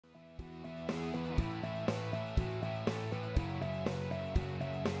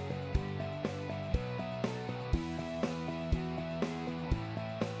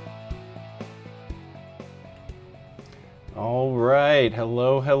All right,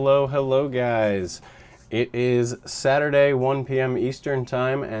 hello guys. It is Saturday, 1 p.m. Eastern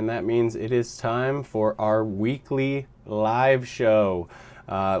time, and that means it is time for our weekly live show.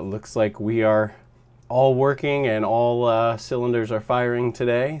 Looks like we are all working and all cylinders are firing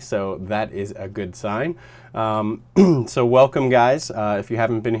today, so that is a good sign. So welcome guys. If you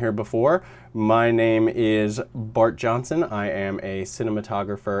haven't been here before, my name is Bart Johnson. I am a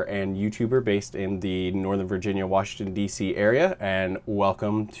cinematographer and YouTuber based in the Northern Virginia, Washington, D.C. area, and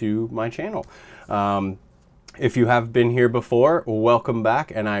welcome to my channel. If you have been here before, welcome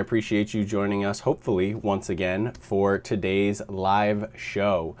back, and I appreciate you joining us, hopefully, once again, for today's live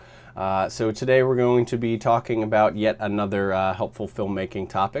show. So today we're going to be talking about yet another helpful filmmaking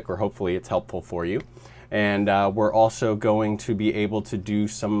topic, or hopefully it's helpful for you. And we're also going to be able to do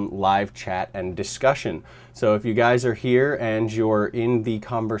some live chat and discussion. So if you guys are here and you're in the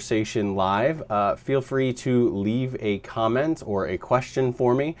conversation live, feel free to leave a comment or a question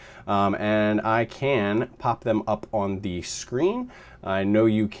for me, and I can pop them up on the screen. I know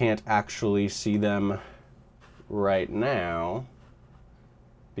you can't actually see them right now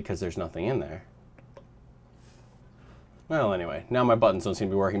because there's nothing in there. Well, anyway, now my buttons don't seem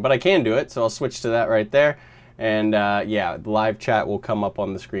to be working, but I can do it, so I'll switch to that right there. And yeah, the live chat will come up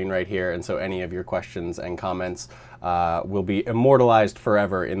on the screen right here, and so any of your questions and comments will be immortalized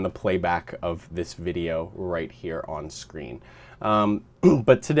forever in the playback of this video right here on screen.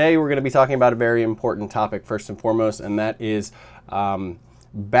 But today we're going to be talking about a very important topic first and foremost, and that is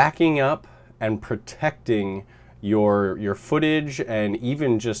backing up and protecting your footage and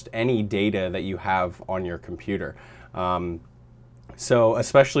even just any data that you have on your computer. So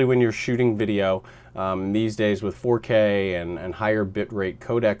especially when you're shooting video these days with 4K and higher bitrate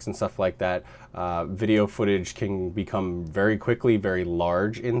codecs and stuff like that, video footage can become very quickly very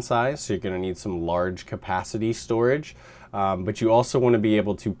large in size, so you're going to need some large capacity storage, but you also want to be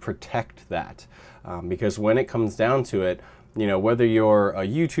able to protect that, because when it comes down to it, you know, whether you're a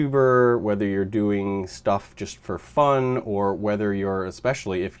YouTuber, whether you're doing stuff just for fun, or whether you're,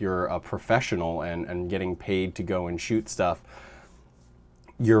 especially if you're a professional and getting paid to go and shoot stuff,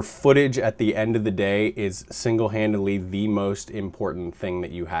 your footage at the end of the day is single-handedly the most important thing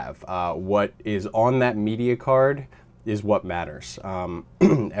that you have. What is on that media card is what matters.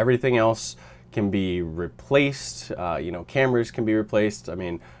 Everything else can be replaced. You know, cameras can be replaced. I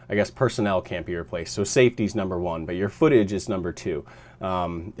mean, I guess personnel can't be replaced. So safety's number one, but your footage is number two.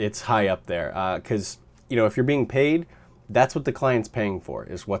 It's high up there because, you know, if you're being paid, that's what the client's paying for,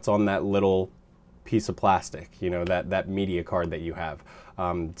 is what's on that little piece of plastic, you know, that media card that you have.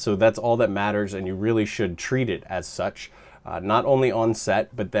 So that's all that matters, and you really should treat it as such. Not only on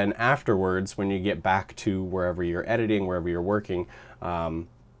set, but then afterwards when you get back to wherever you're editing, wherever you're working,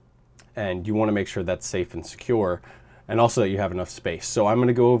 and you want to make sure that's safe and secure, and also that you have enough space. So I'm going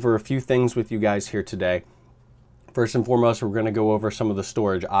to go over a few things with you guys here today. First and foremost, we're going to go over some of the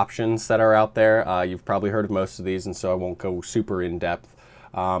storage options that are out there. You've probably heard of most of these, and so I won't go super in depth.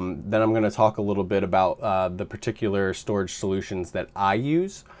 Then I'm going to talk a little bit about the particular storage solutions that I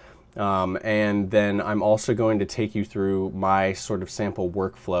use. And then I'm also going to take you through my sort of sample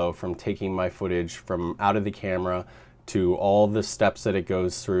workflow from taking my footage from out of the camera to all the steps that it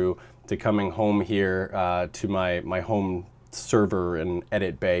goes through to coming home here to my home server and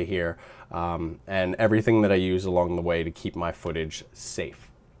edit bay here, and everything that I use along the way to keep my footage safe.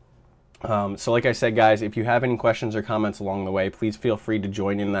 So like I said, guys, if you have any questions or comments along the way, please feel free to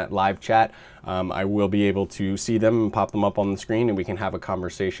join in that live chat. I will be able to see them and pop them up on the screen, and we can have a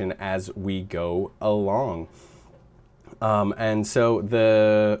conversation as we go along. And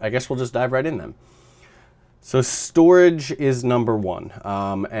so I guess we'll just dive right in then. So storage is number one,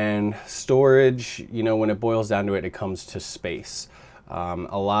 and storage, you know, when it boils down to it, it comes to space.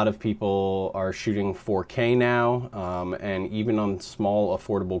 A lot of people are shooting 4K now, and even on small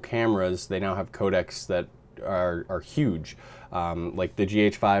affordable cameras, they now have codecs that are huge. Like the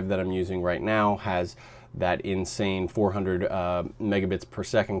GH5 that I'm using right now has that insane 400 megabits per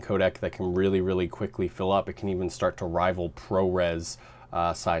second codec that can really quickly fill up. It can even start to rival ProRes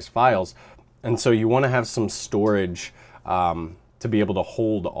size files. And so you want to have some storage to be able to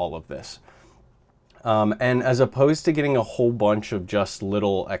hold all of this. And as opposed to getting a whole bunch of just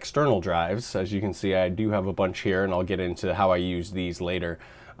little external drives, as you can see, I do have a bunch here, and I'll get into how I use these later.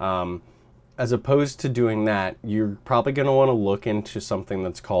 As opposed to doing that, you're probably going to want to look into something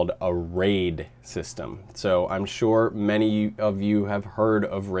that's called a RAID system. So I'm sure many of you have heard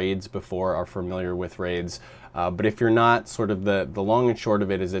of RAIDs before, are familiar with RAIDs. But if you're not, sort of the long and short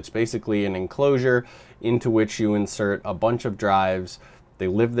of it is it's basically an enclosure into which you insert a bunch of drives. They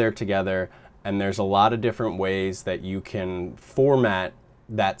live there together, And there's a lot of different ways that you can format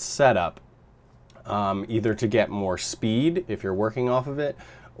that setup, either to get more speed if you're working off of it,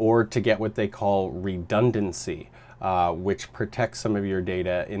 or to get what they call redundancy, which protects some of your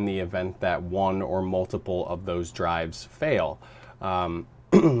data in the event that one or multiple of those drives fail.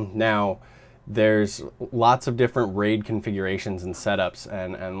 Now, there's lots of different RAID configurations and setups,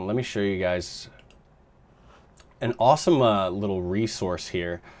 and let me show you guys an awesome little resource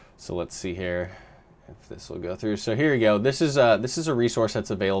here. So let's see here if this will go through. So here you go. This is a resource that's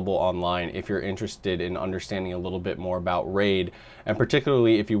available online if you're interested in understanding a little bit more about RAID, and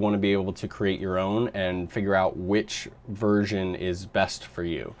particularly if you want to be able to create your own and figure out which version is best for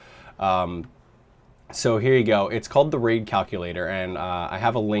you. So here you go. It's called the RAID calculator, and I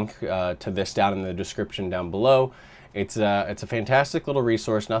have a link to this down in the description down below. It's a fantastic little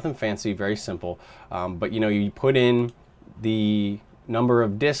resource, nothing fancy, very simple. But you know, you put in the number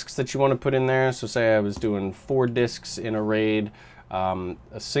of disks that you want to put in there. So say I was doing 4 disks in a RAID, a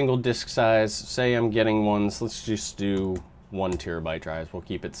single disk size. Say I'm getting ones, let's just do 1 terabyte drives. We'll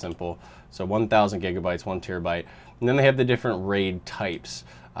keep it simple. So 1,000 gigabytes, 1 terabyte. And then they have the different RAID types.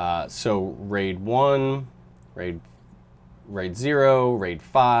 So RAID 1, RAID 0, RAID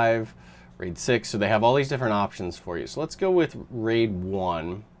 5, RAID 6. So they have all these different options for you. So let's go with RAID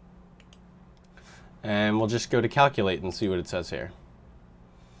 1. And we'll just go to calculate and see what it says here.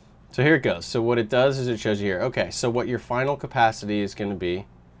 So here it goes. So what it does is it shows you here, okay, so what your final capacity is going to be,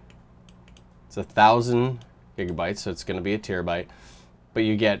 it's 1,000 gigabytes, so it's going to be a terabyte, but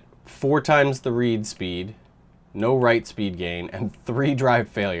you get 4 times the read speed, no write speed gain, and 3 drive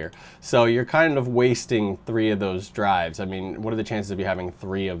failure. So you're kind of wasting 3 of those drives. I mean, what are the chances of you having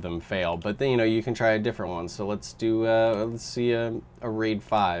 3 of them fail? But then, you know, you can try a different one. So let's do, let's see a RAID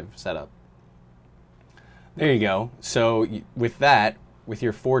 5 setup. There you go. So with that, with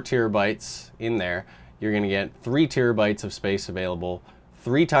your 4 terabytes in there, you're going to get 3 terabytes of space available,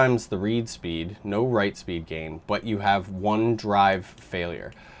 3 times the read speed, no write speed gain, but you have 1 drive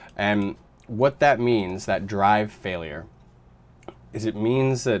failure. And what that means, that drive failure, is it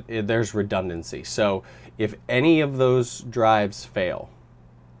means that there's redundancy. So if any of those drives fail,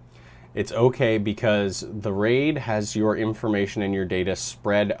 it's okay because the RAID has your information and your data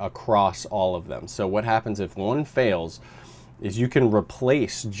spread across all of them. So what happens if one fails is you can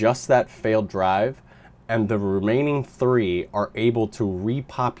replace just that failed drive, and the remaining 3 are able to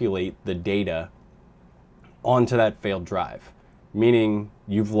repopulate the data onto that failed drive, meaning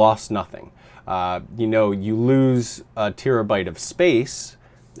you've lost nothing. You know, you lose a terabyte of space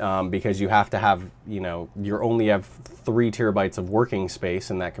because you have to have, you know, you only have 3 terabytes of working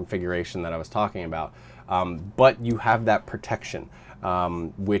space in that configuration that I was talking about, but you have that protection,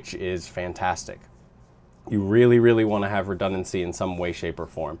 which is fantastic. You really, really want to have redundancy in some way, shape, or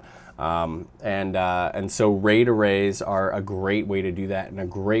form. And so RAID arrays are a great way to do that, and a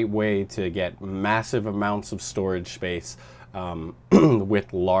great way to get massive amounts of storage space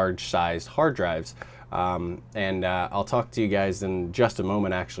with large-sized hard drives. I'll talk to you guys in just a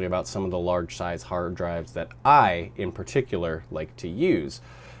moment, actually, about some of the large-sized hard drives that I, in particular, like to use.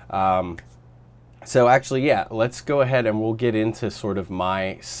 So actually, yeah, let's go ahead and we'll get into sort of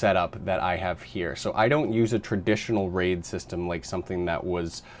my setup that I have here. So I don't use a traditional RAID system like something that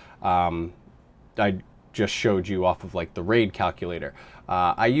was, I just showed you off of like the RAID calculator.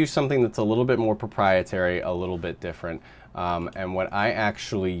 I use something that's a little bit more proprietary, a little bit different. And what I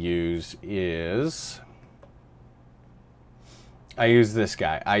actually use is, I use this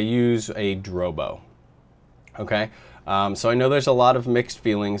guy. I use a Drobo, okay? So I know there's a lot of mixed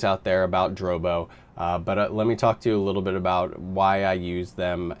feelings out there about Drobo, but let me talk to you a little bit about why I use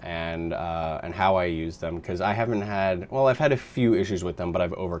them and how I use them, because I haven't had, well, I've had a few issues with them, but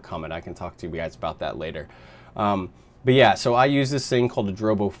I've overcome it. I can talk to you guys about that later. But yeah, so I use this thing called a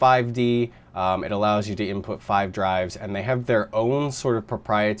Drobo 5D. It allows you to input 5 drives, and they have their own sort of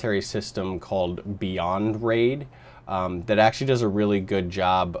proprietary system called Beyond RAID. That actually does a really good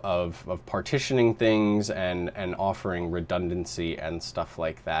job of partitioning things and offering redundancy and stuff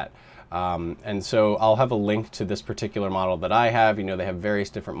like that. And so I'll have a link to this particular model that I have. You know, they have various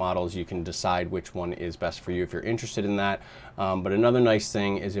different models. You can decide which one is best for you if you're interested in that. But another nice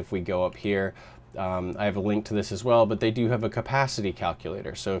thing is if we go up here, I have a link to this as well, but they do have a capacity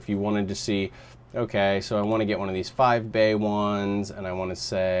calculator. So if you wanted to see, okay, so I want to get one of these 5 bay ones, and I want to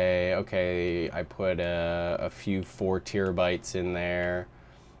say, okay, I put a few 4 terabytes in there.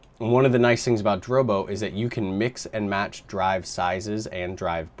 And one of the nice things about Drobo is that you can mix and match drive sizes and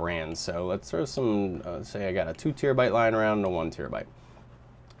drive brands. So let's throw some, say I got a 2 terabyte lying around and a 1 terabyte.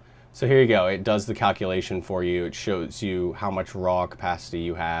 So here you go. It does the calculation for you. It shows you how much raw capacity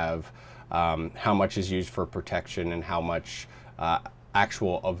you have. how much is used for protection and how much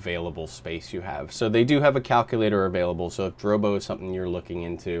actual available space you have. So they do have a calculator available. So if Drobo is something you're looking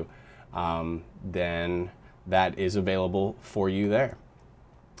into, then that is available for you there.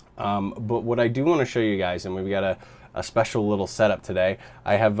 But what I do want to show you guys, and we've got a special little setup today.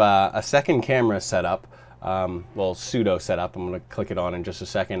 I have a second camera set up, well, pseudo setup. I'm going to click it on in just a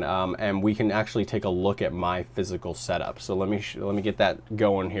second, and we can actually take a look at my physical setup. So let me get that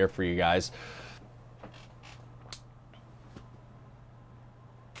going here for you guys.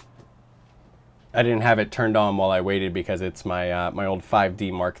 I didn't have it turned on while I waited because it's my my old 5D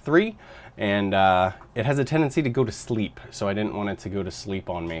Mark III, and it has a tendency to go to sleep, so I didn't want it to go to sleep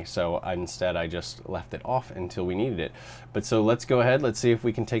on me. So instead I just left it off until we needed it. But so let's go ahead, let's see if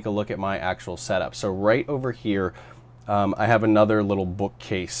we can take a look at my actual setup. So right over here, I have another little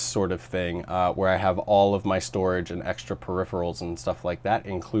bookcase sort of thing where I have all of my storage and extra peripherals and stuff like that,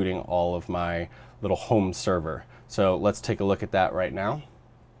 including all of my little home server. So let's take a look at that right now.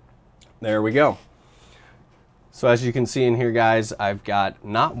 There we go. So as you can see in here, guys, I've got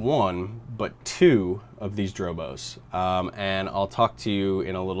not one, but two of these Drobos. And I'll talk to you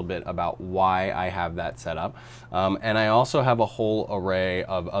in a little bit about why I have that set up. And I also have a whole array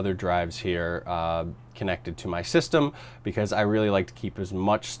of other drives here connected to my system, because I really like to keep as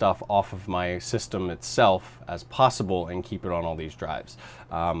much stuff off of my system itself as possible and keep it on all these drives.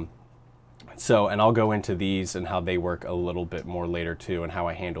 And I'll go into these and how they work a little bit more later too, and how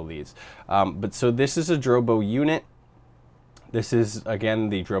I handle these. But so this is a Drobo unit. This is, again,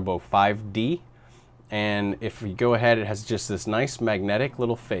 the Drobo 5D. And if we go ahead, it has just this nice magnetic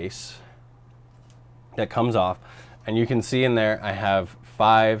little face that comes off. And you can see in there, I have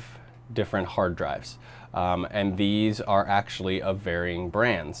 5 different hard drives. And these are actually of varying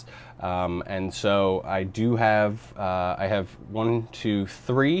brands. And so I do have, I have 1, 2,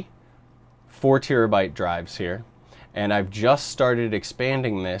 3, 4 terabyte drives here, and I've just started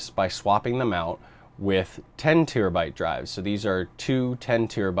expanding this by swapping them out with 10 terabyte drives. So these are 2 10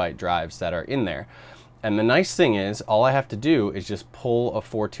 terabyte drives that are in there. And the nice thing is, all I have to do is just pull a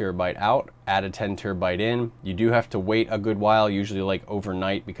 4 terabyte out, add a 10 terabyte in. You do have to wait a good while, usually like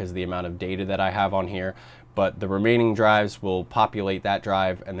overnight, because of the amount of data that I have on here. But the remaining drives will populate that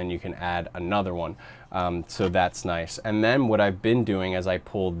drive, and then you can add another one. So that's nice. And then what I've been doing as I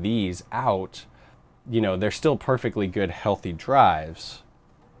pull these out, you know, they're still perfectly good, healthy drives.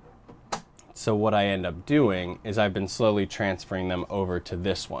 So what I end up doing is I've been slowly transferring them over to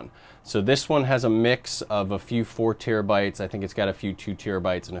this one. So this one has a mix of a few 4 terabytes. I think it's got a few 2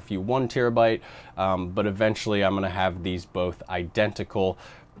 terabytes and a few 1 terabyte. But eventually I'm going to have these both identical,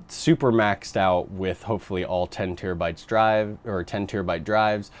 super maxed out with hopefully all 10 terabytes drive or 10 terabyte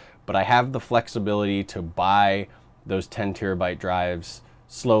drives. But I have the flexibility to buy those 10 terabyte drives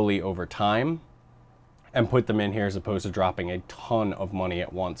slowly over time and put them in here, as opposed to dropping a ton of money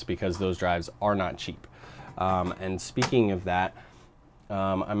at once, because those drives are not cheap. And speaking of that,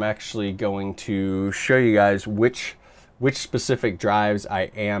 I'm actually going to show you guys which specific drives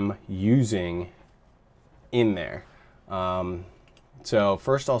I am using in there. So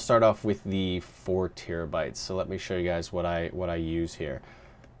first I'll start off with the 4 terabytes. So let me show you guys what I use here.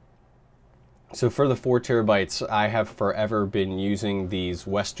 So for the 4 terabytes, I have forever been using these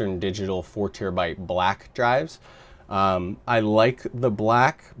Western Digital 4 terabyte black drives. I like the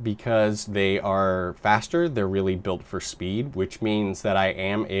black because they are faster. They're really built for speed, which means that I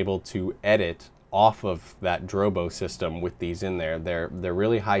am able to edit off of that Drobo system with these in there. They're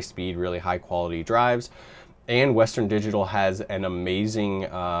really high speed, really high quality drives. And Western Digital has an amazing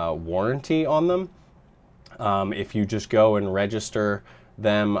warranty on them. If you just go and register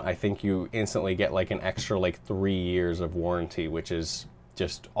them, I think you instantly get like an extra like 3 years of warranty, which is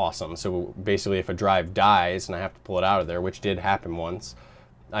just awesome. So basically, if a drive dies and I have to pull it out of there, which did happen once,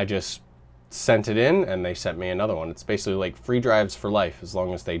 I just sent it in and they sent me another one. It's basically like free drives for life, as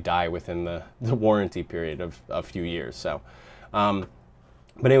long as they die within the warranty period of a few years. So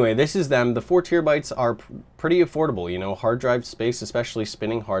but anyway, this is them. The 4 terabytes are pretty affordable. You know, hard drive space, especially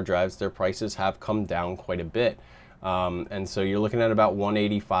spinning hard drives, their prices have come down quite a bit. And so you're looking at about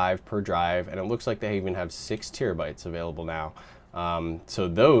 $185 per drive, and it looks like they even have 6 terabytes available now. So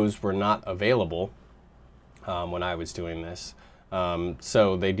those were not available when I was doing this.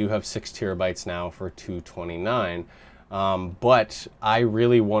 So they do have 6 terabytes now for $229. But I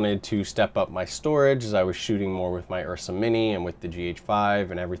really wanted to step up my storage as I was shooting more with my Ursa Mini and with the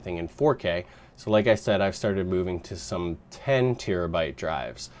GH5 and everything in 4K. So like I said, I've started moving to some 10 terabyte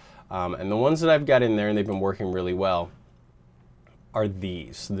drives. And the ones that I've got in there, and they've been working really well, are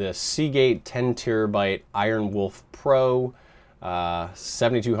these. The Seagate 10 terabyte IronWolf Pro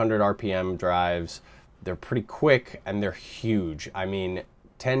 7200 RPM drives. They're pretty quick and they're huge. I mean,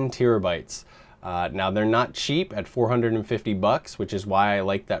 10 terabytes. Now they're not cheap at $450, which is why I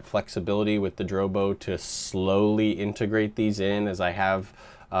like that flexibility with the Drobo to slowly integrate these in as I have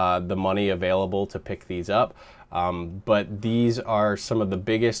the money available to pick these up. But these are some of the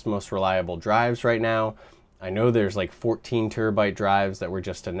biggest, most reliable drives right now. I know there's like 14 terabyte drives that were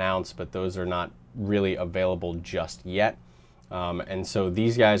just announced, but those are not really available just yet. And so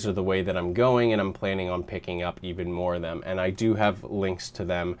these guys are the way that I'm going, and I'm planning on picking up even more of them. And I do have links to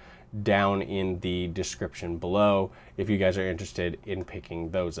them down in the description below if you guys are interested in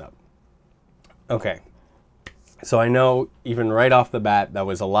picking those up. Okay, so I know even right off the bat that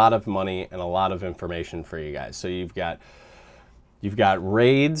was a lot of money and a lot of information for you guys. So you've got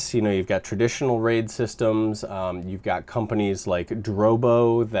RAIDs, you know, you've got traditional RAID systems, you've got companies like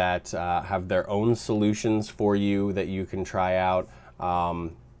Drobo that have their own solutions for you that you can try out.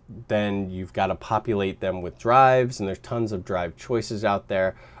 Then you've got to populate them with drives, and there's tons of drive choices out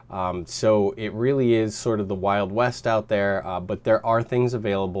there. So it really is sort of the Wild West out there, but there are things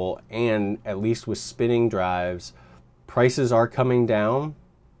available, and at least with spinning drives, prices are coming down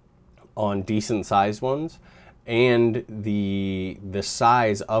on decent sized ones. And the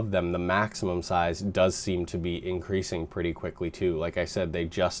size of them, the maximum size, does seem to be increasing pretty quickly too. Like I said, they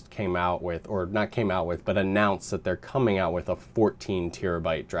just came out with, or not came out with, but announced that they're coming out with a 14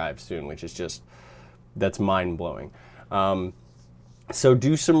 terabyte drive soon, which is just, that's mind-blowing. So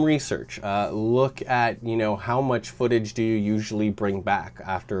do some research. Look at, you know, how much footage do you usually bring back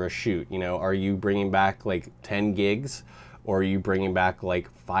after a shoot? You know, are you bringing back like 10 gigs, or are you bringing back like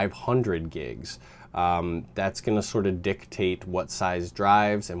 500 gigs? That's going to sort of dictate what size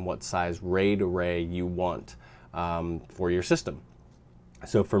drives and what size RAID array you want for your system.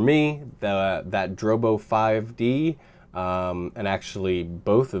 So for me, that Drobo 5D, and actually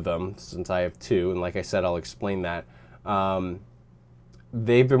both of them, since I have two, and like I said, I'll explain that,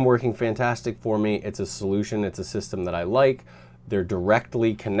 they've been working fantastic for me. It's a solution, it's a system that I like. They're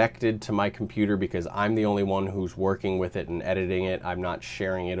directly connected to my computer because I'm the only one who's working with it and editing it. I'm not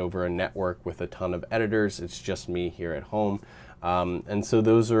sharing it over a network with a ton of editors. It's just me here at home. And so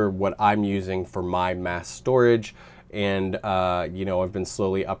those are what I'm using for my mass storage. And, you know, I've been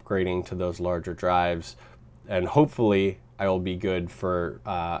slowly upgrading to those larger drives. And hopefully I will be good for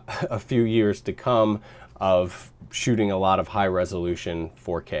a few years to come of shooting a lot of high resolution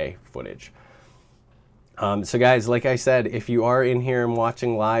 4K footage. So guys, like I said, if you are in here and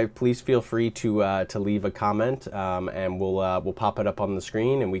watching live, please feel free to leave a comment, and we'll pop it up on the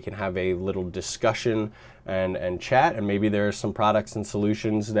screen, and we can have a little discussion and chat. And maybe there are some products and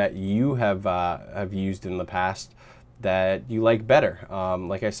solutions that you have used in the past that you like better.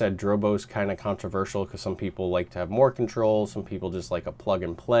 Like I said, Drobo's kind of controversial because some people like to have more control, some people just like a plug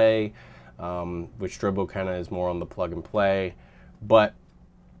and play, which Drobo kind of is more on the plug and play. But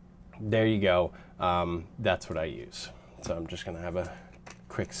there you go. That's what I use. So I'm just going to have a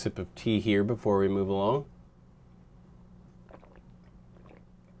quick sip of tea here before we move along.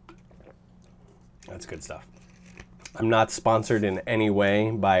 That's good stuff. I'm not sponsored in any way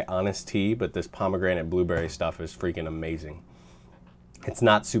by Honest Tea, but this pomegranate blueberry stuff is freaking amazing. It's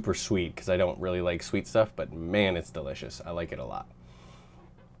not super sweet because I don't really like sweet stuff, but man, it's delicious. I like it a lot.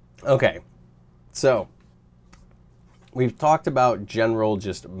 Okay, so we've talked about general,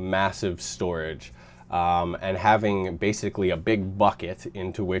 just massive storage, and having basically a big bucket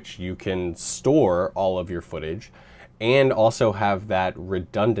into which you can store all of your footage, and also have that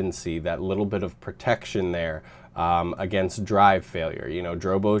redundancy, that little bit of protection there against drive failure. You know,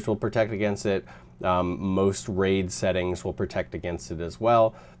 Drobos will protect against it. Most RAID settings will protect against it as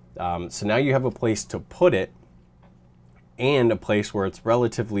well. So now you have a place to put it, and a place where it's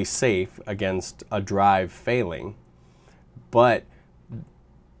relatively safe against a drive failing. But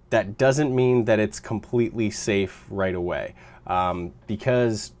that doesn't mean that it's completely safe right away,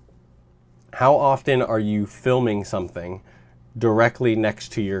 because how often are you filming something directly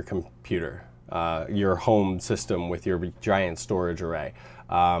next to your computer, your home system with your giant storage array?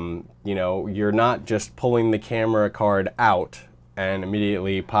 You know, you're not just pulling the camera card out and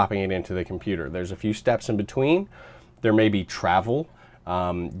immediately popping it into the computer. There's a few steps in between. There may be travel.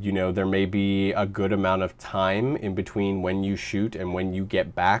 You know, there may be a good amount of time in between when you shoot and when you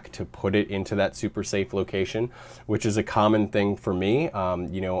get back to put it into that super safe location, which is a common thing for me.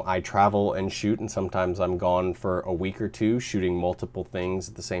 You know, I travel and shoot, and sometimes I'm gone for a week or two shooting multiple things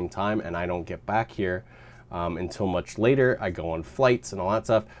at the same time, and I don't get back here until much later. I go on flights and all that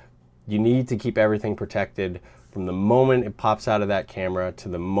stuff. You need to keep everything protected from the moment it pops out of that camera to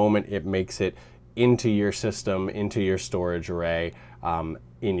the moment it makes it into your system, into your storage array,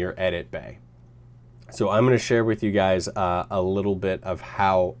 in your edit bay. So I'm going to share with you guys a little bit of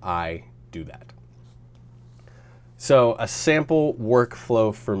how I do that. So a sample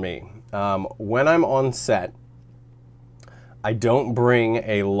workflow for me. When I'm on set, I don't bring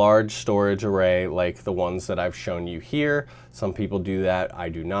a large storage array like the ones that I've shown you here. Some people do that, I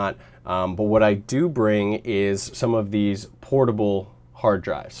do not. But what I do bring is some of these portable hard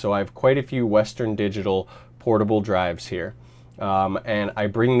drives. So I have quite a few Western Digital portable drives here. And I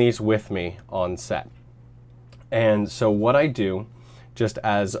bring these with me on set. And so what I do, just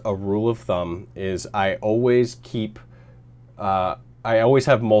as a rule of thumb, is I always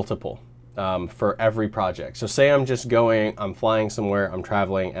have multiple for every project. So say I'm just I'm flying somewhere, I'm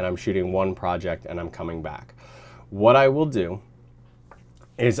traveling, and I'm shooting one project and I'm coming back. What I will do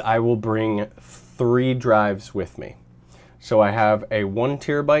is I will bring 3 drives with me. So I have a 1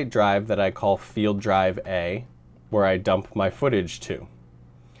 terabyte drive that I call Field Drive A, where I dump my footage to.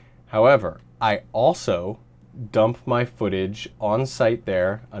 However, I also dump my footage on site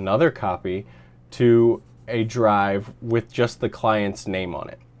there, another copy, to a drive with just the client's name on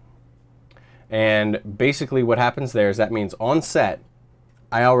it. And basically what happens there is that means on set,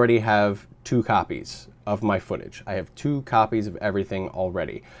 I already have 2 copies of my footage. I have 2 copies of everything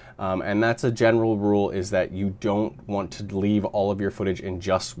already. And that's a general rule, is that you don't want to leave all of your footage in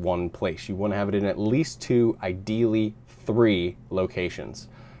just one place. You want to have it in at least 2, ideally 3 locations,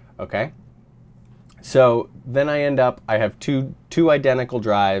 okay? So then I have two identical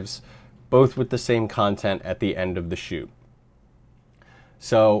drives, both with the same content at the end of the shoot.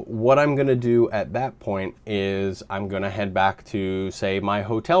 So what I'm going to do at that point is I'm going to head back to, say, my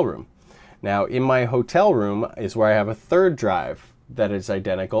hotel room. Now in my hotel room is where I have a 3rd drive that is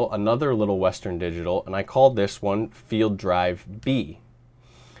identical, another little Western Digital, and I call this one Field Drive B.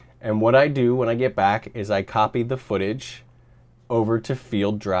 And what I do when I get back is I copy the footage over to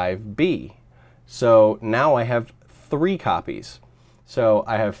Field Drive B. So now I have 3 copies. So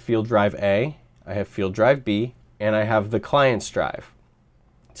I have Field Drive A, I have Field Drive B, and I have the client's drive.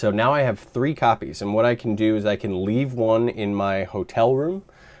 So now I have 3 copies, and what I can do is I can leave one in my hotel room,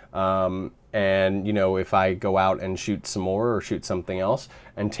 and you know, if I go out and shoot some more or shoot something else,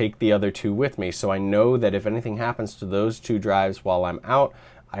 and take the other 2 with me. So I know that if anything happens to those 2 drives while I'm out,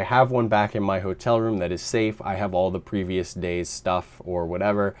 I have one back in my hotel room that is safe. I have all the previous day's stuff or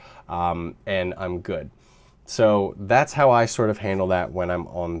whatever, and I'm good. So that's how I sort of handle that when I'm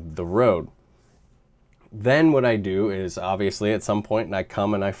on the road. Then what I do is, obviously at some point I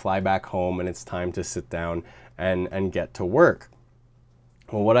come and I fly back home and it's time to sit down and get to work.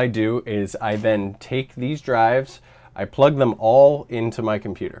 Well, what I do is I then take these drives, I plug them all into my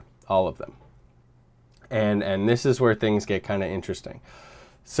computer, all of them. And this is where things get kind of interesting.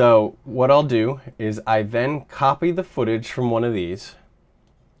 So what I'll do is I then copy the footage from one of these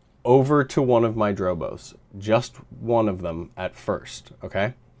over to one of my Drobos, just one of them at first,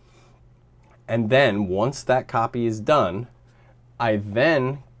 okay? And then once that copy is done, I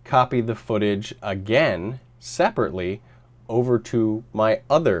then copy the footage again separately over to my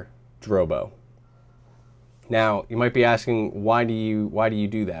other Drobo. Now, you might be asking, why do you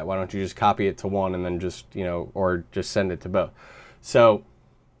do that? Why don't you just copy it to one and then just, you know, or just send it to both? So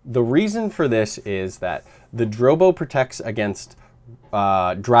the reason for this is that the Drobo protects against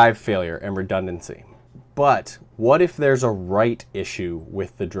drive failure and redundancy. But what if there's a write issue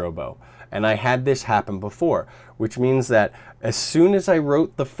with the Drobo? And I had this happen before, which means that as soon as I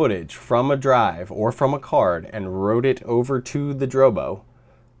wrote the footage from a drive or from a card and wrote it over to the Drobo,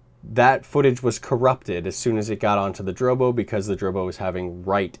 that footage was corrupted as soon as it got onto the Drobo, because the Drobo was having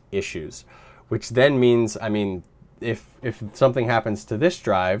write issues, which then means, I mean, if something happens to this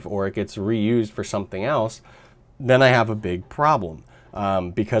drive or it gets reused for something else, then I have a big problem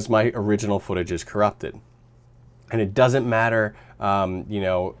because my original footage is corrupted. And it doesn't matter, you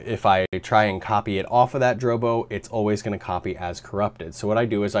know, if I try and copy it off of that Drobo, it's always going to copy as corrupted. So what I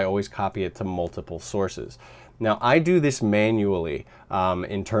do is I always copy it to multiple sources. Now, I do this manually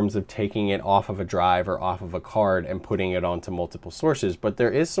in terms of taking it off of a drive or off of a card and putting it onto multiple sources, but there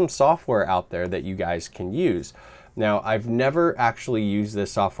is some software out there that you guys can use. Now, I've never actually used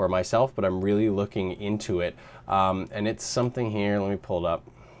this software myself, but I'm really looking into it. And it's something here, let me pull it up.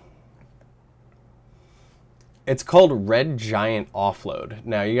 It's called Red Giant Offload.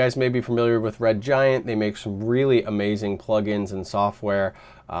 Now, you guys may be familiar with Red Giant. They make some really amazing plugins and software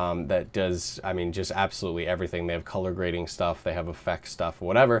that does, I mean, just absolutely everything. They have color grading stuff, they have effect stuff,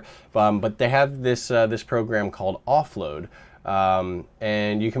 whatever. But they have this this program called Offload,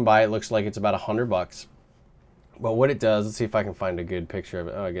 and you can buy it. Looks like it's about $100. But what it does, let's see if I can find a good picture of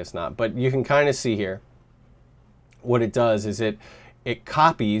it. Oh, I guess not. But you can kind of see here. What it does is it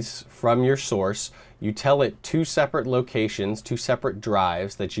copies from your source. You tell it 2 separate locations, 2 separate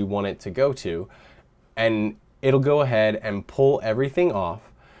drives that you want it to go to, and it'll go ahead and pull everything off,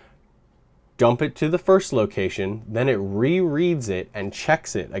 dump it to the first location, then it rereads it and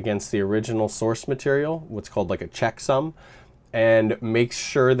checks it against the original source material, what's called like a checksum, and makes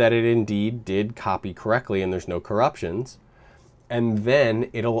sure that it indeed did copy correctly and there's no corruptions. And then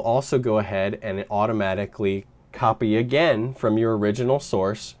it'll also go ahead and it automatically copy again from your original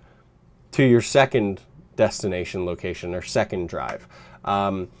source to your second destination location or second drive.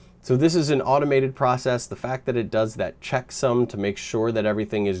 So this is an automated process. The fact that it does that checksum to make sure that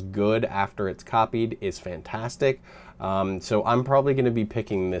everything is good after it's copied is fantastic. So I'm probably going to be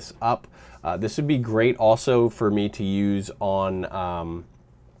picking this up. This would be great also for me to use on,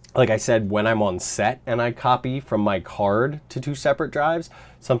 like I said, when I'm on set and I copy from my card to 2 separate drives.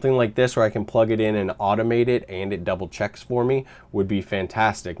 Something like this where I can plug it in and automate it and it double checks for me would be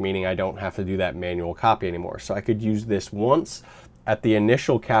fantastic, meaning I don't have to do that manual copy anymore. So I could use this once at the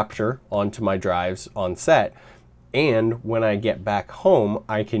initial capture onto my drives on set, and when I get back home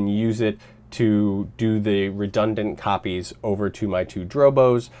I can use it to do the redundant copies over to my 2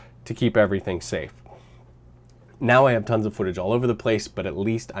 Drobos to keep everything safe. Now I have tons of footage all over the place, but at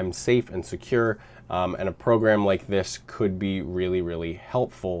least I'm safe and secure, and a program like this could be really, really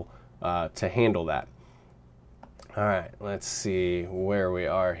helpful to handle that. All right, let's see where we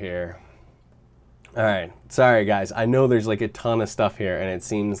are here. All right, sorry guys, I know there's like a ton of stuff here and it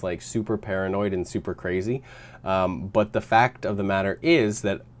seems like super paranoid and super crazy, but the fact of the matter is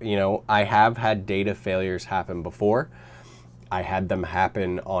that, you know, I have had data failures happen before. I had them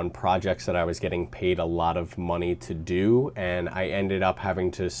happen on projects that I was getting paid a lot of money to do, and I ended up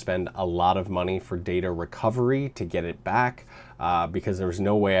having to spend a lot of money for data recovery to get it back, because there was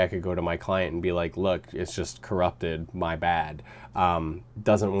no way I could go to my client and be like, look, it's just corrupted, my bad.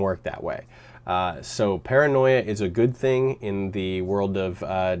 Doesn't work that way. So paranoia is a good thing in the world of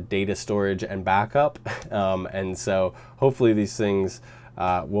data storage and backup, and so hopefully these things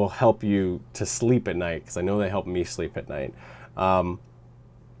will help you to sleep at night, because I know they help me sleep at night.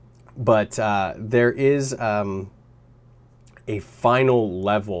 But there is a final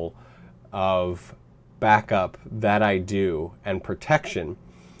level of backup that I do and protection,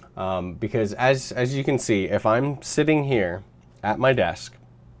 because as you can see, if I'm sitting here at my desk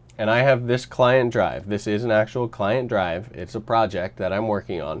and I have this client drive, this is an actual client drive, it's a project that I'm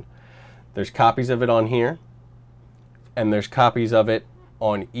working on, there's copies of it on here and there's copies of it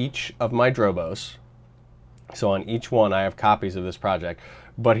on each of my Drobos. So on each one I have copies of this project.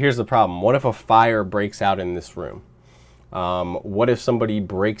 But here's the problem. What if a fire breaks out in this room? What if somebody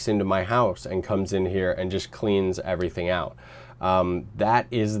breaks into my house and comes in here and just cleans everything out? That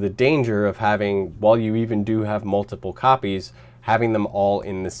is the danger of having, while you even do have multiple copies, having them all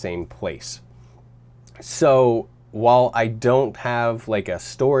in the same place. So while I don't have like a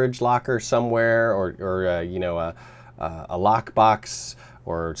storage locker somewhere or you know, a lockbox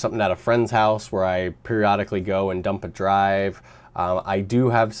or something at a friend's house where I periodically go and dump a drive, I do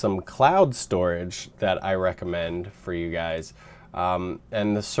have some cloud storage that I recommend for you guys.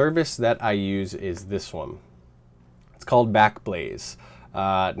 And the service that I use is this one. It's called Backblaze.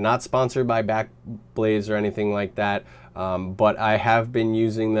 Not sponsored by Backblaze or anything like that, but I have been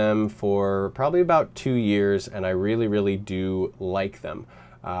using them for probably about 2 years and I really, really do like them.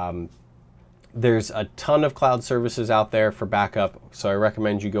 There's a ton of cloud services out there for backup, so I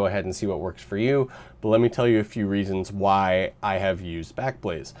recommend you go ahead and see what works for you. But let me tell you a few reasons why I have used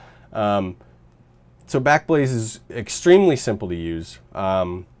Backblaze. So Backblaze is extremely simple to use.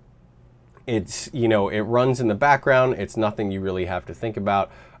 It's, you know, it runs in the background. It's nothing you really have to think about.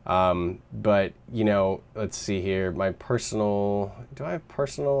 But, you know, let's see here. My personal, do I have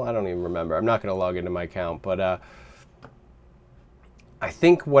personal? I don't even remember. I'm not going to log into my account, but I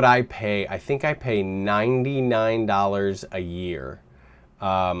think what I pay, I pay $99 a year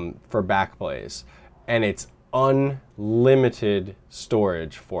for Backblaze, and it's unlimited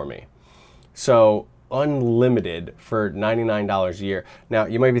storage for me. So unlimited for $99 a year. Now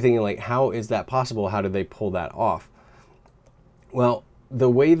you might be thinking like, how is that possible? How did they pull that off? Well,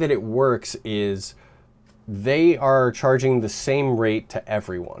 the way that it works is they are charging the same rate to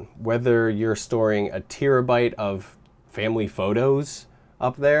everyone, whether you're storing a terabyte of family photos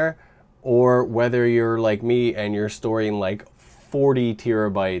up there, or whether you're like me and you're storing like 40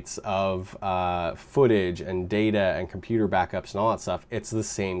 terabytes of footage and data and computer backups and all that stuff, it's the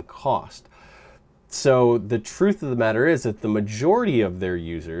same cost. So the truth of the matter is that the majority of their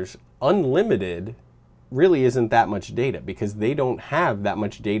users, unlimited really isn't that much data because they don't have that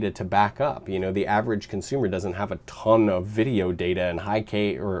much data to back up. You know, the average consumer doesn't have a ton of video data and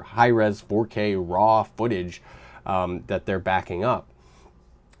high-K or high-res 4K raw footage that they're backing up.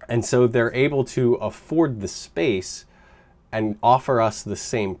 And so they're able to afford the space and offer us the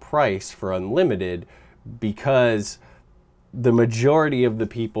same price for unlimited because the majority of the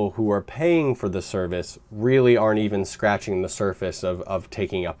people who are paying for the service really aren't even scratching the surface of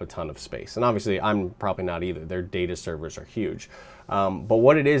taking up a ton of space. And obviously I'm probably not either. Their data servers are huge. But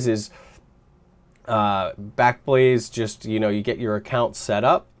what it is Backblaze just, you know, you get your account set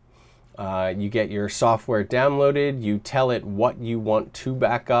up, you get your software downloaded, you tell it what you want to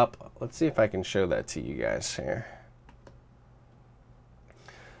back up. Let's see if I can show that to you guys here.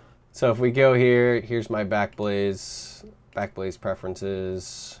 So if we go here, here's my Backblaze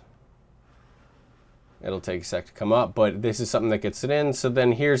preferences. It'll take a sec to come up, but this is something that gets it in. So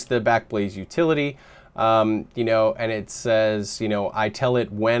then here's the Backblaze utility, you know, and it says, you know, I tell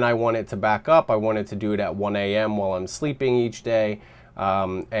it when I want it to back up. I want it to do it at 1 a.m. while I'm sleeping each day.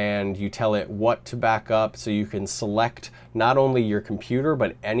 And you tell it what to back up, so you can select not only your computer,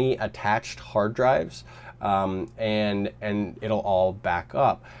 but any attached hard drives, and it'll all back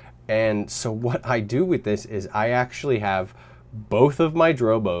up. And so what I do with this is I actually have both of my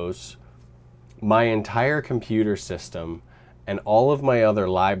Drobos, my entire computer system, and all of my other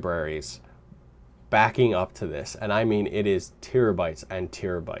libraries backing up to this. And I mean, it is terabytes and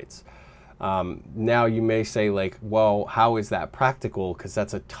terabytes. Now you may say like, well, how is that practical? Because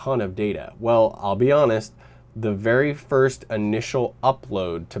that's a ton of data. Well, I'll be honest, the very first initial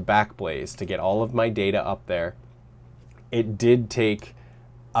upload to Backblaze to get all of my data up there, it did take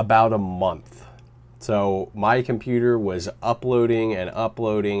about a month. So my computer was uploading and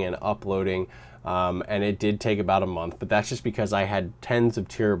uploading and uploading, and it did take about a month, but that's just because I had tens of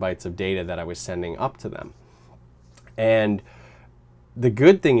terabytes of data that I was sending up to them. And the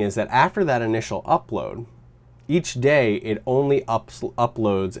good thing is that after that initial upload, each day it only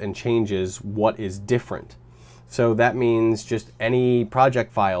uploads and changes what is different. So that means just any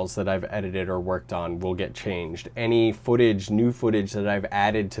project files that I've edited or worked on will get changed. Any footage, new footage that I've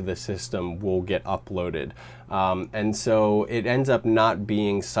added to the system will get uploaded. And so it ends up not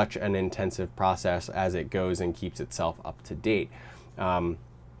being such an intensive process as it goes and keeps itself up to date. And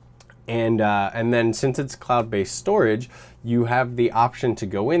then since it's cloud-based storage, you have the option to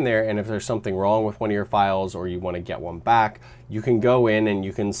go in there, and if there's something wrong with one of your files or you want to get one back, you can go in and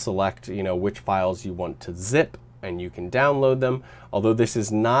you can select, you know, which files you want to zip, and you can download them. Although this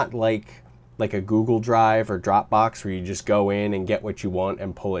is not like a Google Drive or Dropbox where you just go in and get what you want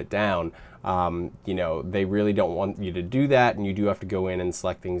and pull it down. You know, they really don't want you to do that, and you do have to go in and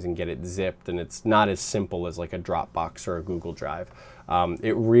select things and get it zipped, and it's not as simple as like a Dropbox or a Google Drive.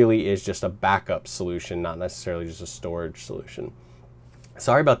 It really is just a backup solution, not necessarily just a storage solution.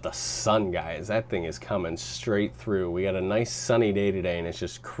 Sorry about the sun, guys. That thing is coming straight through. We got a nice sunny day today, and it's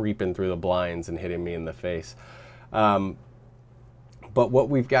just creeping through the blinds and hitting me in the face. But what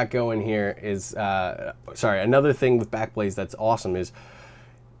we've got going here is, another thing with Backblaze that's awesome is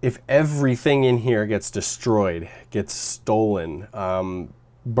if everything in here gets destroyed, gets stolen,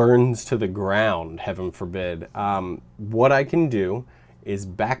 burns to the ground, heaven forbid, what I can do is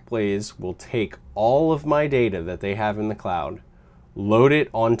Backblaze will take all of my data that they have in the cloud, load it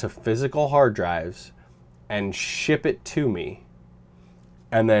onto physical hard drives, and ship it to me.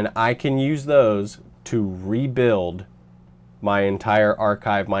 And then I can use those to rebuild my entire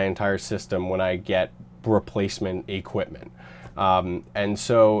archive, my entire system when I get replacement equipment. And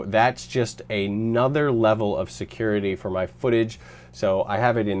so that's just another level of security for my footage. So I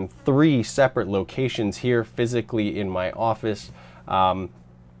have it in 3 separate locations here physically in my office.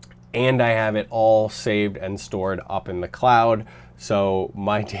 And I have it all saved and stored up in the cloud. So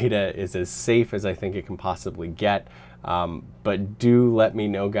my data is as safe as I think it can possibly get. But do let me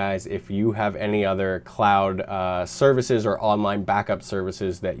know, guys, if you have any other cloud services or online backup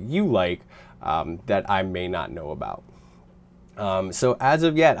services that you like that I may not know about. So as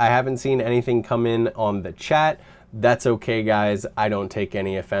of yet, I haven't seen anything come in on the chat. That's okay, guys. I don't take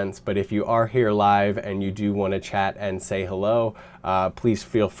any offense. But if you are here live and you do want to chat and say hello, please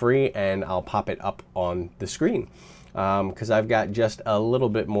feel free, and I'll pop it up on the screen. Because I've got just a little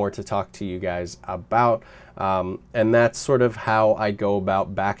bit more to talk to you guys about. And that's sort of how I go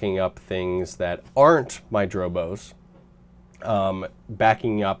about backing up things that aren't my Drobos,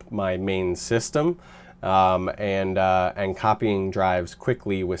 backing up my main system, and copying drives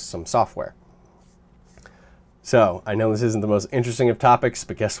quickly with some software. So I know this isn't the most interesting of topics,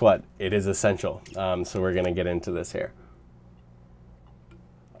 but guess what? It is essential. So we're going to get into this here.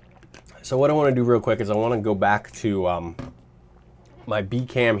 So what I want to do real quick is I want to go back to my B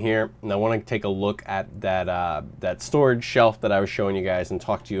cam here, and I want to take a look at that that storage shelf that I was showing you guys and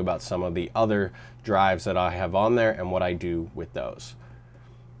talk to you about some of the other drives that I have on there and what I do with those.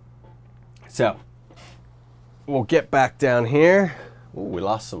 So we'll get back down here. Ooh, we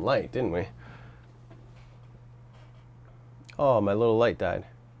lost some light, didn't we? Oh, my little light died.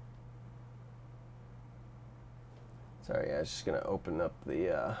 Sorry, I was just gonna open up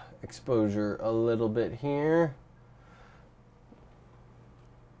the exposure a little bit here.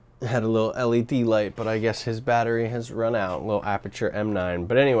 Had a little LED light, but I guess his battery has run out. A little Aperture M9.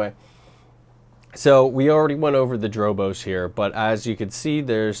 But anyway, so we already went over the Drobos here, but as you can see,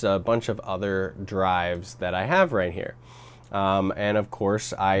 there's a bunch of other drives that I have right here. And of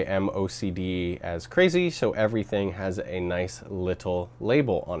course, I am OCD as crazy, so everything has a nice little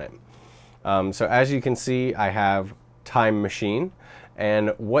label on it. So as you can see, I have Time Machine,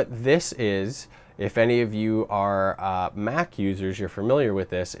 and what this is, if any of you are Mac users, you're familiar with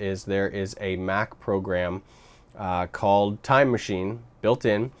this, is there is a Mac program called Time Machine built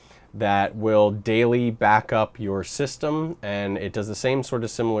in that will daily back up your system, and it does the same sort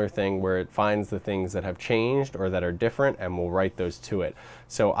of similar thing where it finds the things that have changed or that are different and will write those to it.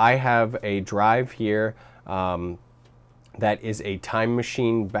 So I have a drive here that is a Time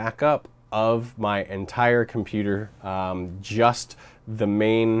Machine backup of my entire computer, just the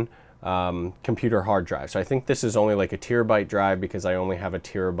main computer hard drive. So I think this is only like a terabyte drive because I only have a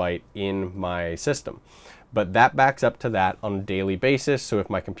terabyte in my system. But that backs up to that on a daily basis. So if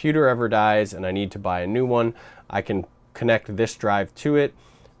my computer ever dies and I need to buy a new one, I can connect this drive to it,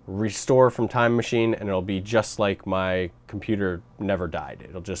 restore from Time Machine, and it'll be just like my computer never died.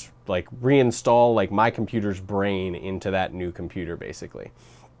 It'll just like reinstall like my computer's brain into that new computer basically.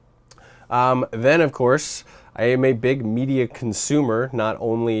 Then of course, I am a big media consumer, not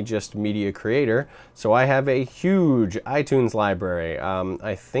only just media creator. So I have a huge iTunes library.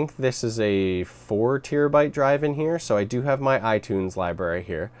 I think this is a 4 terabyte drive in here. So I do have my iTunes library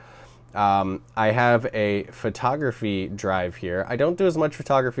here. I have a photography drive here. I don't do as much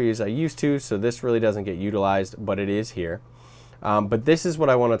photography as I used to, so this really doesn't get utilized, but it is here. But this is what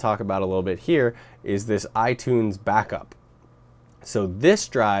I want to talk about a little bit here, is this iTunes backup. So this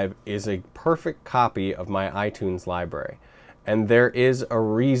drive is a perfect copy of my iTunes library, and there is a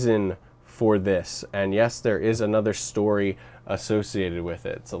reason for this, and yes, there is another story associated with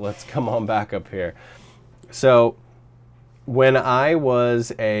it. So let's come on back up here. So when I was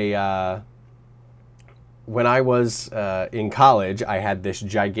in college, I had this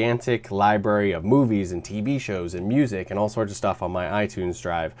gigantic library of movies and TV shows and music and all sorts of stuff on my iTunes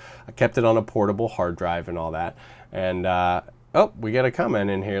drive. I kept it on a portable hard drive and all that, and oh, we got a comment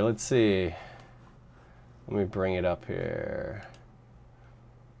in here. Let's see. Let me bring it up here.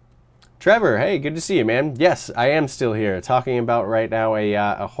 Trevor, hey, good to see you, man. Yes, I am still here, talking about right now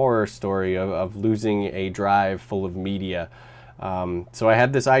a horror story of losing a drive full of media. So I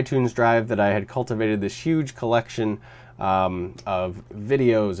had this iTunes drive that I had cultivated this huge collection of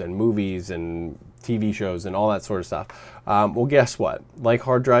videos and movies and TV shows and all that sort of stuff. Well, guess what? Like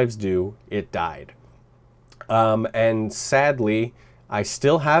hard drives do, it died. And sadly, I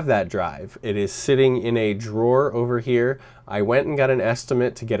still have that drive. It is sitting in a drawer over here. I went and got an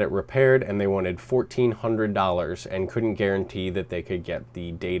estimate to get it repaired, and they wanted $1,400 and couldn't guarantee that they could get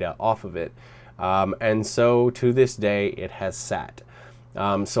the data off of it. And so to this day, it has sat.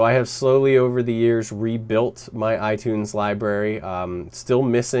 So I have slowly over the years rebuilt my iTunes library, still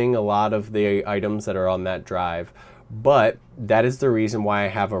missing a lot of the items that are on that drive, but that is the reason why I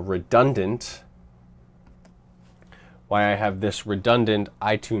have this redundant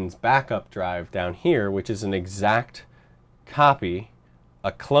iTunes backup drive down here, which is an exact copy,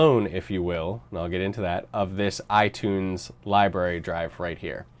 a clone, if you will, and I'll get into that, of this iTunes library drive right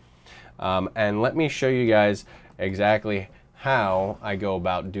here. And let me show you guys exactly how I go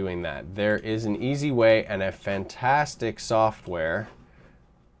about doing that. There is an easy way and a fantastic software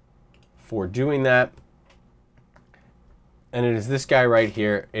for doing that, and it is this guy right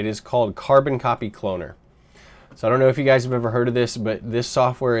here. It is called Carbon Copy Cloner. So I don't know if you guys have ever heard of this, but this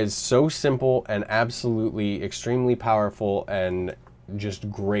software is so simple and absolutely extremely powerful and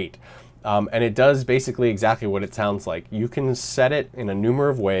just great. And it does basically exactly what it sounds like. You can set it in a number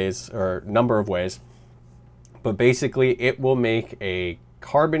of ways, but basically it will make a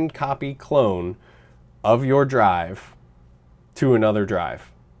carbon copy clone of your drive to another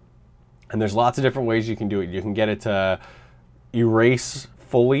drive. And there's lots of different ways you can do it. You can get it to erase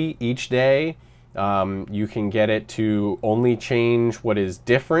fully each day. You can get it to only change what is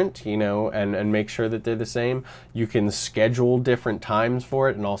different, you know, and make sure that they're the same. You can schedule different times for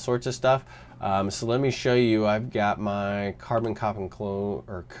it and all sorts of stuff. So let me show you. I've got my carbon copy clone,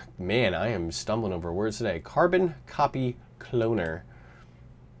 or man, I am stumbling over words today. Carbon copy cloner.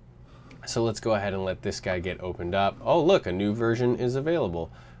 So let's go ahead and let this guy get opened up. Oh, look, a new version is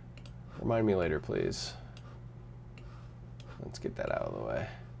available. Remind me later, please. Let's get that out of the way.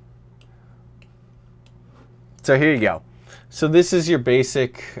 So here you go. So this is your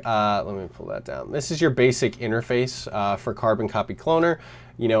basic, let me pull that down. This is your basic interface for Carbon Copy Cloner.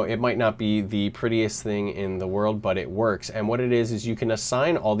 You know, it might not be the prettiest thing in the world, but it works. And what it is you can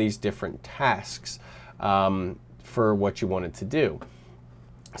assign all these different tasks for what you want it to do.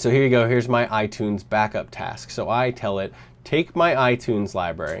 So here you go, here's my iTunes backup task. So I tell it, take my iTunes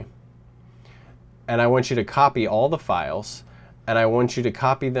library, and I want you to copy all the files, and I want you to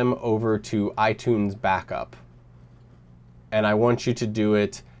copy them over to iTunes backup. And I want you to do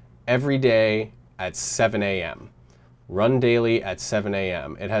it every day at 7 a.m. Run daily at 7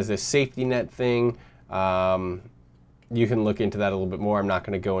 a.m. It has this safety net thing. You can look into that a little bit more. I'm not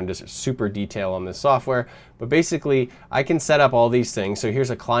going to go into super detail on this software, but basically I can set up all these things. So here's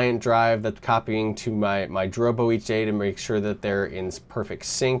a client drive that's copying to my Drobo each day to make sure that they're in perfect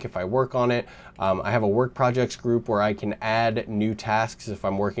sync if I work on it. I have a work projects group where I can add new tasks if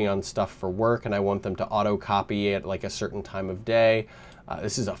I'm working on stuff for work and I want them to auto copy at like a certain time of day.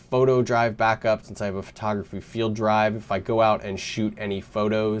 This is a photo drive backup since I have a photography field drive. If I go out and shoot any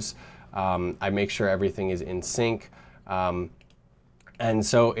photos, I make sure everything is in sync. And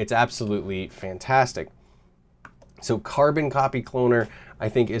so it's absolutely fantastic. So Carbon Copy Cloner, I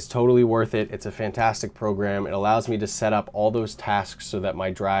think, is totally worth it. It's a fantastic program. It allows me to set up all those tasks so that my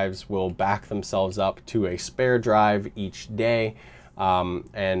drives will back themselves up to a spare drive each day.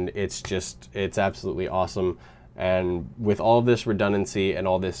 And it's absolutely awesome. And with all this redundancy and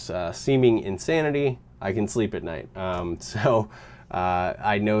all this seeming insanity, I can sleep at night.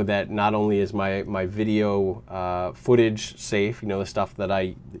 I know that not only is my video footage safe, you know, the stuff that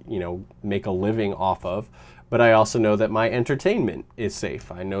I, you know, make a living off of, but I also know that my entertainment is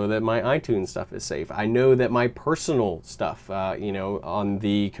safe. I know that my iTunes stuff is safe. I know that my personal stuff, you know, on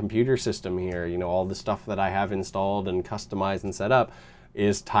the computer system here, you know, all the stuff that I have installed and customized and set up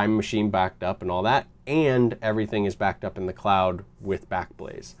is Time Machine backed up and all that, and everything is backed up in the cloud with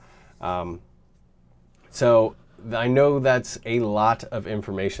Backblaze. So I know that's a lot of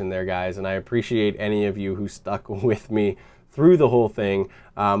information there, guys, and I appreciate any of you who stuck with me through the whole thing.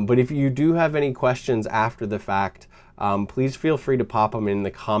 But if you do have any questions after the fact, please feel free to pop them in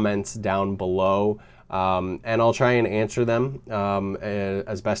the comments down below, and I'll try and answer them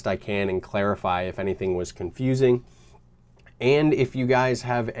as best I can and clarify if anything was confusing. And if you guys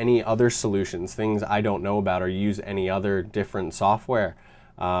have any other solutions, things I don't know about, or use any other different software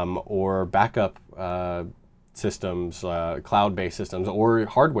or backup systems, cloud-based systems, or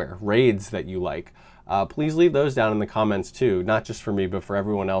hardware, RAIDs that you like, please leave those down in the comments too, not just for me, but for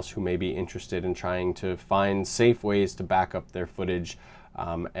everyone else who may be interested in trying to find safe ways to back up their footage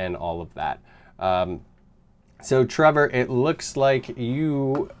and all of that. So Trevor, it looks like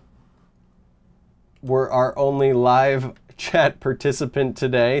you were our only live chat participant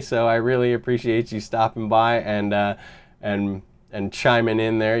today, so I really appreciate you stopping by and chiming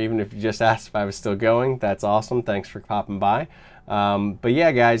in there, even if you just asked if I was still going. That's awesome. Thanks for popping by. But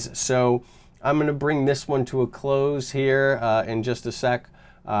yeah, guys, so I'm going to bring this one to a close here in just a sec,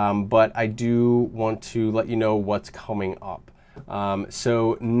 but I do want to let you know what's coming up.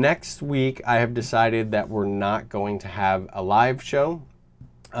 So next week, I have decided that we're not going to have a live show.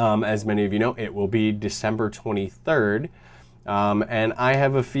 As many of you know, it will be December 23rd. And I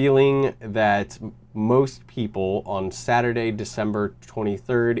have a feeling that most people on Saturday, December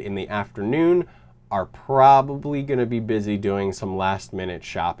 23rd in the afternoon are probably going to be busy doing some last minute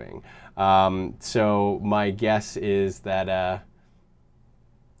shopping. So my guess is that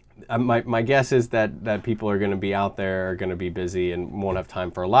my guess is that people are going to be out there, are going to be busy and won't have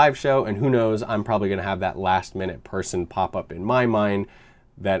time for a live show. And who knows, I'm probably going to have that last minute person pop up in my mind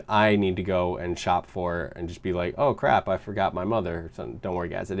that I need to go and shop for, and just be like, oh crap, I forgot my mother. So don't worry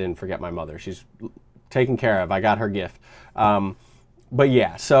guys, I didn't forget my mother. She's taken care of. I got her gift. But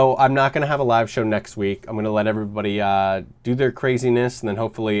yeah, so I'm not going to have a live show next week. I'm going to let everybody do their craziness and then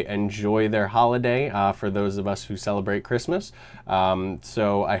hopefully enjoy their holiday for those of us who celebrate Christmas.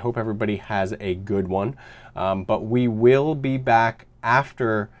 So I hope everybody has a good one. But we will be back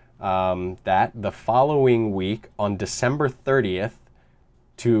after that the following week on December 30th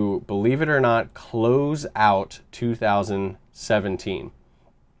to, believe it or not, close out 2017.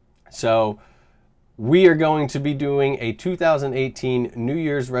 So we are going to be doing a 2018 New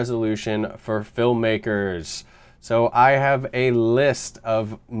Year's resolution for filmmakers. So I have a list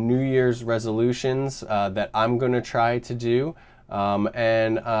of New Year's resolutions that I'm going to try to do.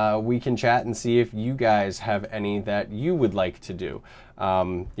 And we can chat and see if you guys have any that you would like to do.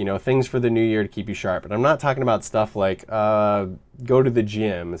 You know, things for the new year to keep you sharp. But I'm not talking about stuff like go to the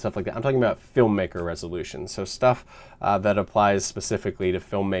gym and stuff like that. I'm talking about filmmaker resolutions. So stuff that applies specifically to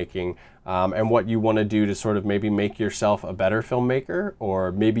filmmaking and what you want to do to sort of maybe make yourself a better filmmaker,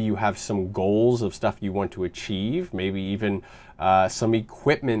 or maybe you have some goals of stuff you want to achieve, maybe even some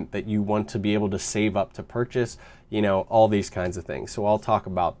equipment that you want to be able to save up to purchase, you know, all these kinds of things. So I'll talk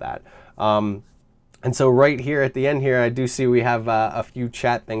about that. And so right here at the end here, I do see we have a few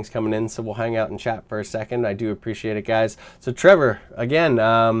chat things coming in, so we'll hang out and chat for a second. I do appreciate it, guys. So Trevor, again,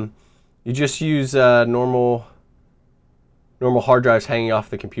 you just use normal hard drives hanging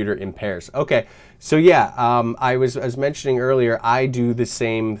off the computer in pairs. Okay, so yeah, I was mentioning earlier, I do the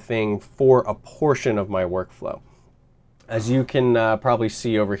same thing for a portion of my workflow. As you can probably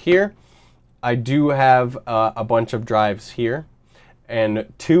see over here, I do have a bunch of drives here.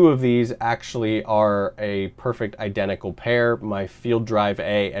 And two of these actually are a perfect identical pair, my field drive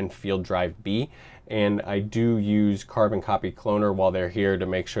A and field drive B. And I do use carbon copy cloner while they're here to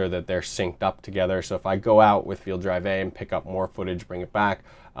make sure that they're synced up together. So if I go out with field drive A and pick up more footage, bring it back,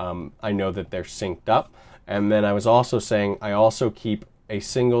 I know that they're synced up. And then I was also saying I also keep a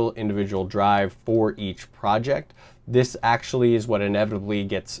single individual drive for each project. This actually is what inevitably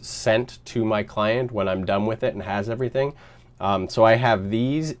gets sent to my client when I'm done with it and has everything. So I have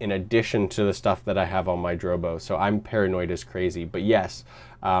these in addition to the stuff that I have on my Drobo. So I'm paranoid as crazy. But yes,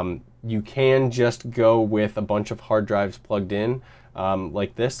 you can just go with a bunch of hard drives plugged in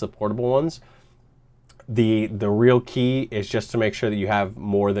like this, the portable ones. The real key is just to make sure that you have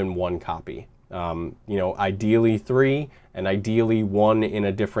more than one copy. You know, ideally 3, and ideally 1 in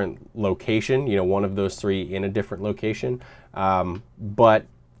a different location, you know, one of those 3 in a different location. But,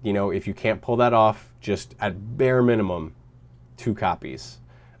 you know, if you can't pull that off, just at bare minimum, 2 copies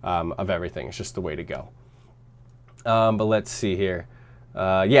of everything. It's just the way to go. But let's see here.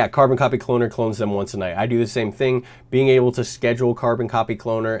 Yeah, carbon copy cloner clones them once a night. I do the same thing. Being able to schedule carbon copy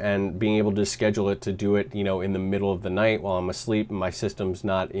cloner and being able to schedule it to do it, you know, in the middle of the night while I'm asleep and my system's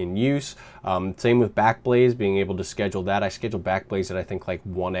not in use. Same with Backblaze, being able to schedule that. I schedule Backblaze at I think like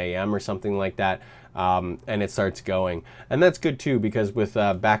 1 a.m. or something like that. And it starts going. And that's good too, because with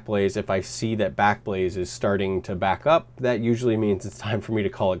Backblaze, if I see that Backblaze is starting to back up, that usually means it's time for me to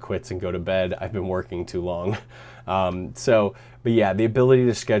call it quits and go to bed. I've been working too long. But yeah, the ability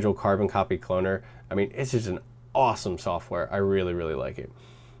to schedule carbon copy cloner, I mean, it's just an awesome software. I really, really like it.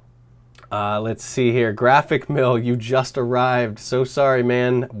 Let's see here. Graphic Mill, you just arrived. So sorry,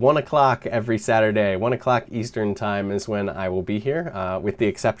 man. 1 o'clock every Saturday. 1 o'clock Eastern time is when I will be here, with the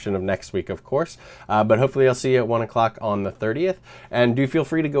exception of next week, of course. But hopefully I'll see you at 1 o'clock on the 30th. And do feel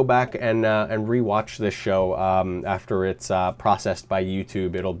free to go back and rewatch this show after it's processed by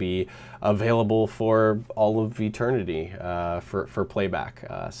YouTube. It'll be available for all of eternity for playback.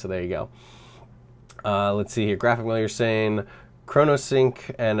 So there you go. Let's see here. Graphic Mill, you're saying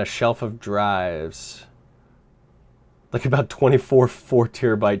ChronoSync and a shelf of drives, like about 24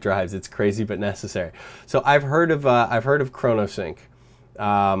 4-terabyte drives. It's crazy but necessary. So I've heard of ChronoSync.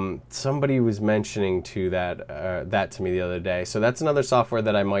 Somebody was mentioning that to me the other day. So that's another software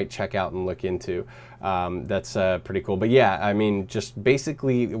that I might check out and look into. That's pretty cool. But yeah, I mean, just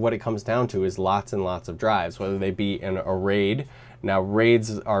basically what it comes down to is lots and lots of drives, whether they be in a RAID. Now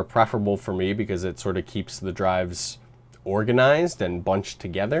RAIDs are preferable for me because it sort of keeps the drives organized and bunched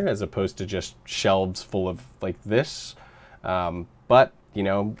together as opposed to just shelves full of like this. But you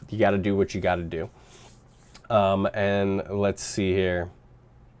know, you got to do what you got to do. And let's see here.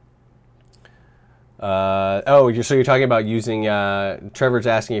 So you're talking about using, Trevor's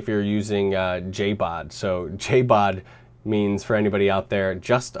asking if you're using JBOD. So JBOD means, for anybody out there,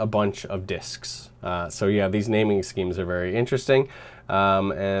 just a bunch of disks. So yeah, these naming schemes are very interesting.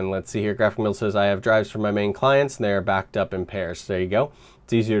 And let's see here, Graphic Mill says, I have drives for my main clients and they're backed up in pairs. So there you go.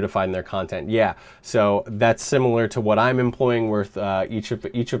 It's easier to find their content. Yeah, so that's similar to what I'm employing with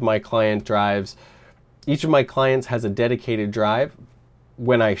each of my client drives. Each of my clients has a dedicated drive.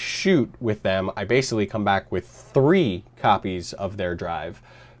 When I shoot with them, I basically come back with 3 copies of their drive.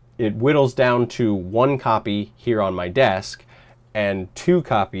 It whittles down to 1 copy here on my desk and 2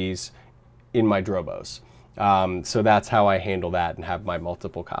 copies in my Drobos. So that's how I handle that and have my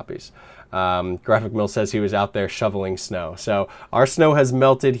multiple copies. Graphic Mill says he was out there shoveling snow. So our snow has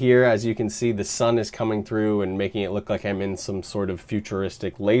melted here. As you can see, the sun is coming through and making it look like I'm in some sort of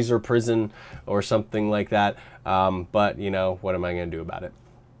futuristic laser prison or something like that. But, you know, what am I going to do about it?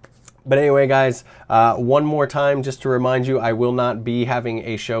 But anyway, guys, one more time, just to remind you, I will not be having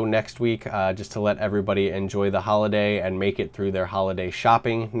a show next week, just to let everybody enjoy the holiday and make it through their holiday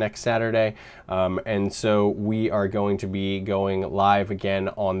shopping next Saturday. And so we are going to be going live again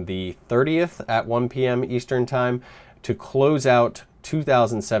on the 30th at 1 p.m. Eastern Time to close out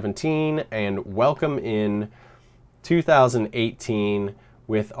 2017 and welcome in 2018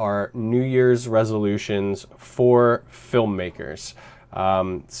 with our New Year's resolutions for filmmakers.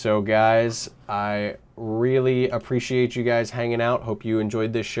 So guys, I really appreciate you guys hanging out. Hope you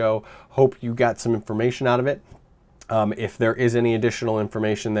enjoyed this show. Hope you got some information out of it. If there is any additional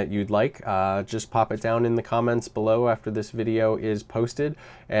information that you'd like, just pop it down in the comments below after this video is posted,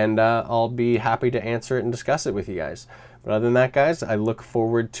 and I'll be happy to answer it and discuss it with you guys. But other than that, guys, I look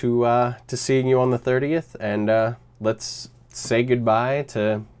forward to seeing you on the 30th, and let's say goodbye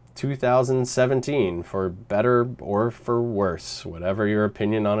to 2017, for better or for worse, whatever your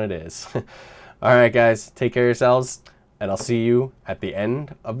opinion on it is. All right, guys, take care of yourselves, and I'll see you at the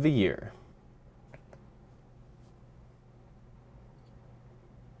end of the year.